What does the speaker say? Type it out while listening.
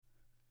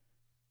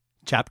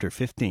Chapter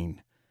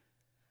 15.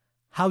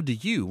 How do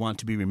you want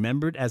to be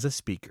remembered as a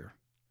speaker?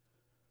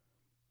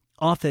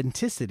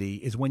 Authenticity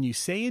is when you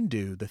say and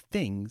do the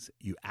things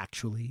you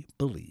actually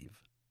believe.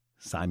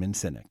 Simon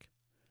Sinek.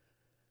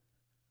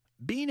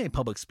 Being a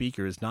public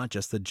speaker is not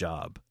just a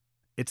job,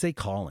 it's a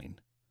calling.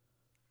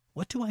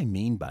 What do I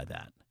mean by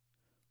that?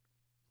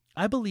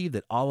 I believe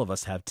that all of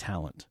us have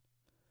talent,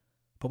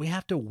 but we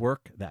have to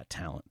work that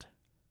talent.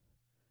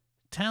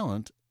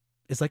 Talent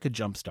is like a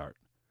jump start,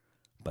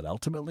 but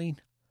ultimately,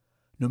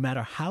 no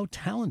matter how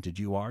talented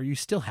you are, you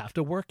still have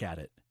to work at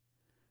it.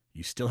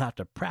 You still have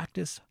to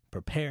practice,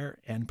 prepare,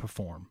 and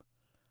perform.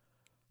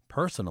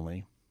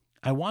 Personally,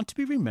 I want to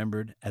be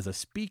remembered as a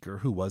speaker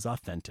who was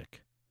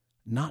authentic,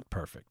 not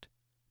perfect,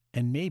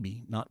 and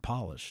maybe not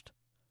polished,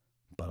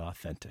 but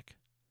authentic.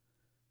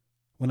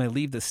 When I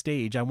leave the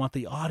stage, I want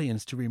the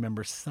audience to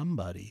remember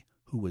somebody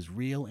who was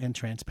real and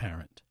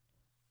transparent.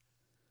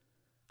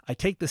 I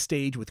take the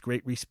stage with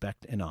great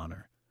respect and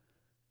honor,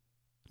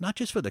 not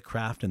just for the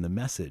craft and the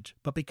message,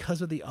 but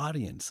because of the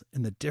audience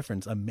and the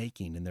difference I'm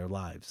making in their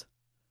lives.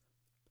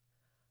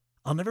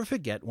 I'll never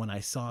forget when I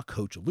saw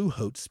Coach Lou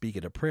Holtz speak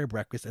at a prayer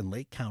breakfast in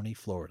Lake County,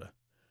 Florida.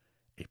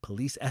 A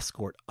police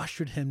escort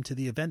ushered him to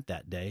the event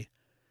that day,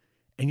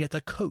 and yet the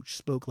coach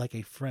spoke like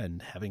a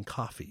friend having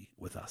coffee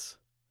with us.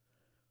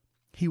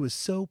 He was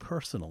so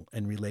personal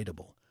and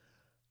relatable,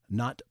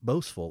 not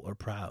boastful or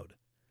proud.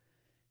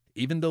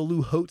 Even though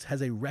Lou Holtz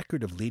has a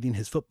record of leading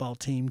his football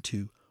team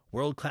to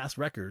world-class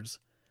records,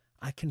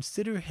 I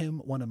consider him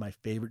one of my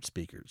favorite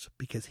speakers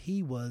because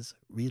he was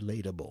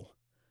relatable.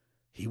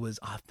 He was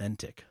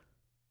authentic.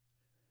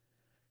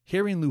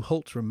 Hearing Lou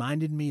Holtz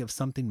reminded me of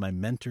something my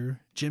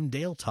mentor, Jim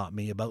Dale, taught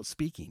me about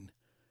speaking.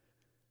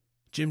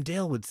 Jim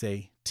Dale would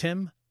say,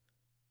 "Tim,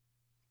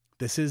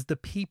 this is the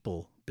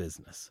people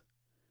business.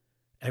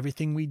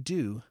 Everything we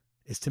do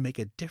is to make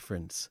a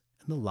difference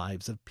in the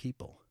lives of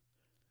people.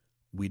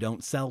 We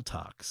don't sell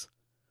talks.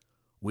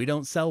 We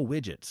don't sell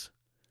widgets.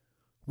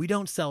 We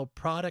don't sell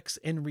products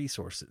and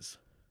resources.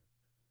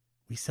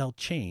 We sell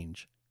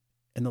change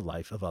in the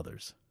life of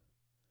others.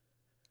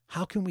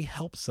 How can we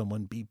help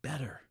someone be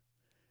better?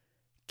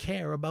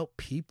 Care about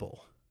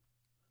people."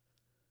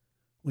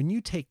 When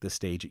you take the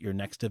stage at your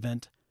next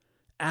event,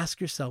 ask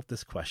yourself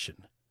this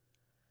question.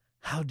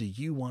 How do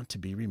you want to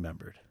be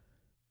remembered?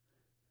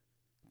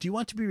 Do you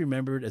want to be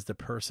remembered as the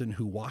person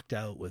who walked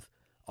out with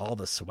all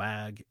the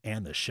swag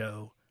and the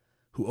show,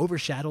 who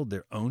overshadowed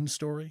their own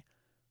story?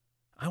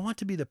 I want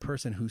to be the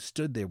person who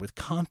stood there with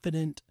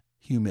confident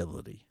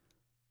humility.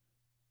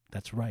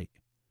 That's right,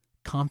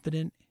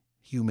 confident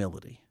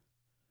humility.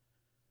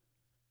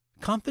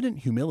 Confident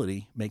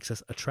humility makes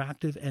us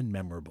attractive and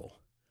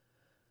memorable.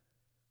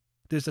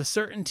 There's a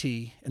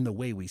certainty in the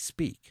way we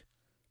speak.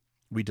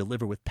 We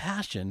deliver with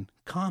passion,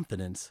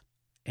 confidence,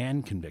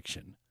 and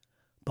conviction.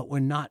 But we're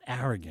not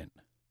arrogant.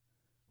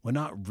 We're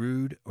not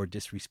rude or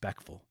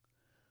disrespectful.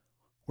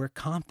 We're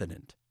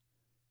confident,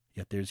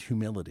 yet there's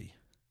humility.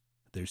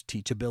 There's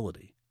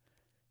teachability,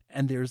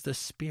 and there's the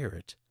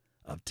spirit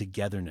of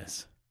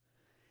togetherness.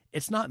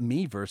 It's not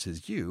me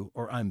versus you,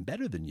 or I'm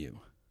better than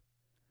you.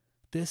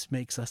 This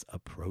makes us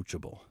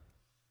approachable.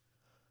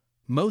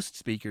 Most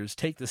speakers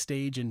take the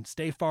stage and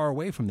stay far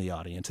away from the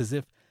audience as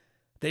if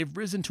they've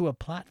risen to a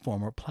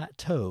platform or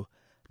plateau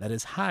that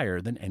is higher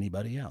than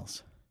anybody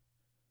else.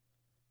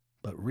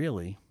 But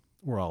really,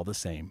 we're all the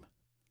same.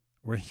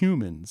 We're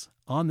humans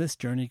on this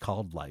journey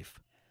called life,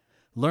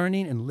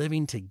 learning and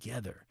living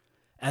together.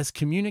 As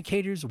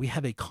communicators, we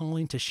have a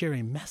calling to share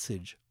a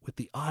message with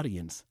the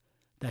audience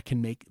that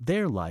can make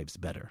their lives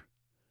better.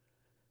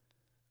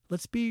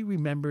 Let's be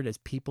remembered as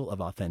people of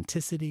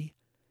authenticity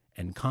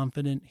and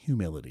confident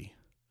humility.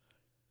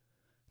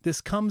 This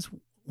comes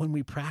when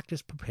we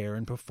practice, prepare,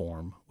 and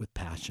perform with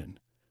passion.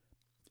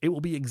 It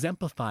will be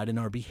exemplified in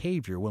our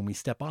behavior when we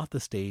step off the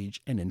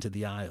stage and into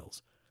the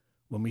aisles,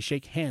 when we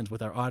shake hands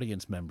with our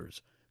audience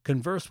members,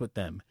 converse with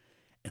them,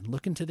 and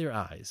look into their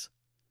eyes.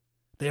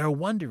 They are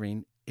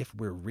wondering if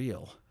we're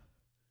real.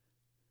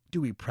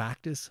 Do we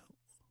practice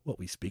what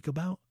we speak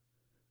about?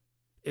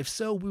 If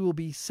so, we will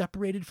be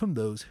separated from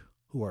those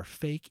who are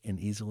fake and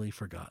easily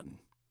forgotten.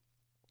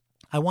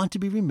 I want to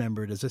be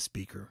remembered as a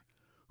speaker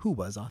who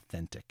was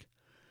authentic,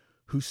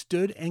 who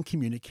stood and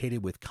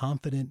communicated with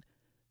confident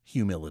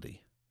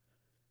humility.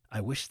 I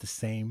wish the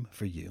same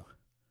for you.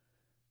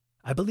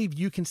 I believe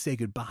you can say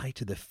goodbye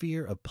to the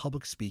fear of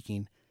public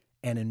speaking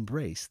and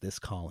embrace this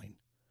calling.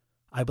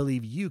 I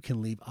believe you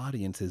can leave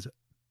audiences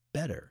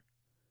better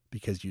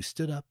because you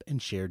stood up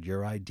and shared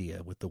your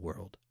idea with the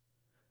world.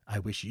 I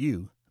wish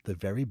you the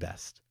very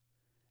best,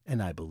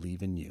 and I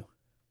believe in you.